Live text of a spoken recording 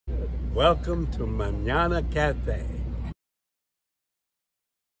Welcome to Mañana Café.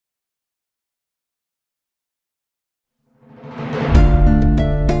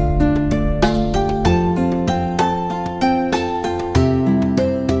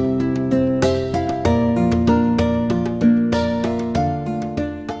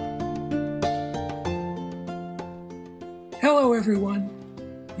 Hello everyone,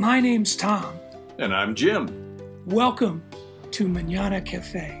 my name's Tom. And I'm Jim. Welcome to Mañana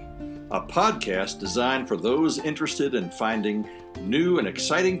Café, A podcast designed for those interested in finding new and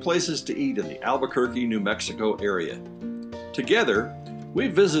exciting places to eat in the Albuquerque, New Mexico area. Together,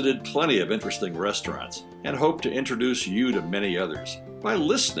 we've visited plenty of interesting restaurants and hope to introduce you to many others by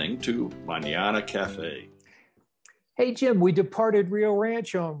listening to Mañana Café. Hey, Jim, we departed Rio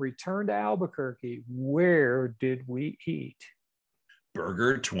Rancho and returned to Albuquerque. Where did we eat?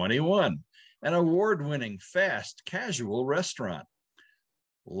 Burger 21, an award-winning fast casual restaurant.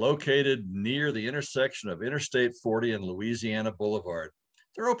 Located near the intersection of Interstate 40 and Louisiana Boulevard.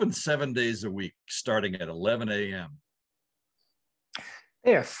 They're open 7 days a week, starting at 11 a.m.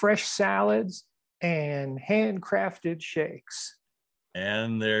 They have fresh salads and handcrafted shakes.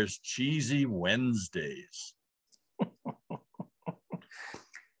 And there's Cheesy Wednesdays.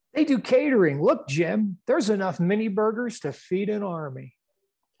 They do catering. Look, Jim, there's enough mini burgers to feed an army.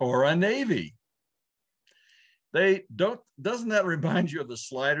 Or a Navy. Doesn't that remind you of the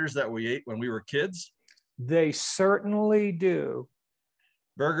sliders that we ate when we were kids? They certainly do.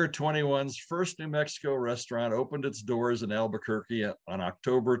 Burger 21's first New Mexico restaurant opened its doors in Albuquerque on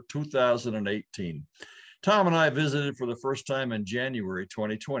October 2018. Tom and I visited for the first time in January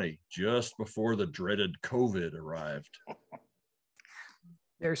 2020, just before the dreaded COVID arrived.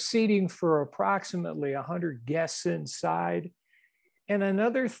 There's seating for approximately 100 guests inside and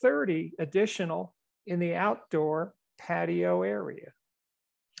another 30 additional in the outdoor patio area.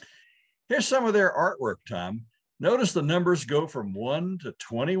 Here's some of their artwork, Tom. Notice the numbers go from 1 to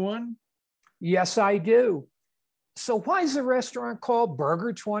 21? Yes, I do. So why is the restaurant called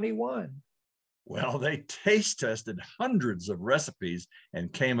Burger 21? Well, they taste tested hundreds of recipes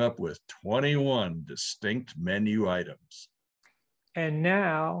and came up with 21 distinct menu items. And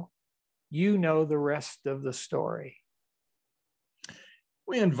now you know the rest of the story.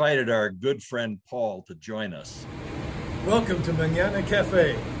 We invited our good friend Paul to join us. Welcome to Mañana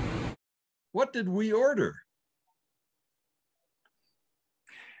Café. What did we order?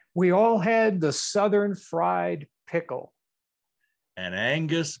 We all had the Southern fried pickle. An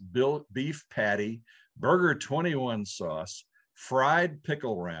Angus beef patty, Burger 21 sauce, fried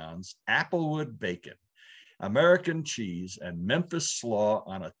pickle rounds, applewood bacon, American cheese, and Memphis slaw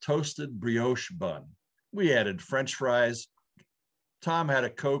on a toasted brioche bun. We added French fries. Tom had a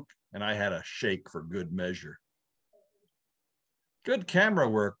Coke, and I had a shake for good measure. Good camera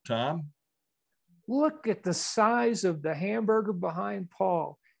work, Tom. Look at the size of the hamburger behind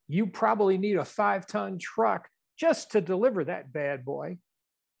Paul. You probably need a 5-ton truck just to deliver that bad boy.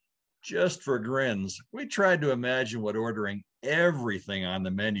 Just for grins, we tried to imagine what ordering everything on the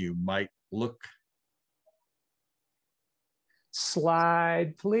menu might look.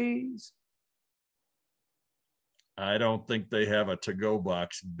 Slide, please. I don't think they have a to-go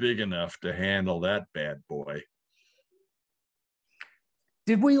box big enough to handle that bad boy.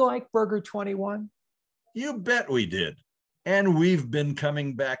 Did we like Burger 21? You bet we did. And we've been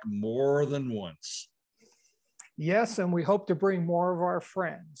coming back more than once. Yes, and we hope to bring more of our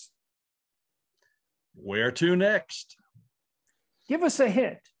friends. Where to next? Give us a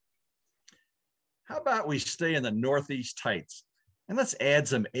hint. How about we stay in the Northeast Heights and let's add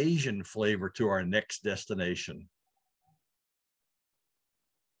some Asian flavor to our next destination.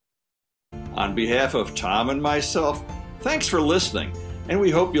 On behalf of Tom and myself, thanks for listening, and we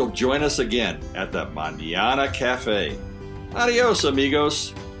hope you'll join us again at the Mañana Café. Adios,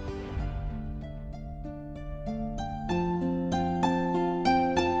 amigos.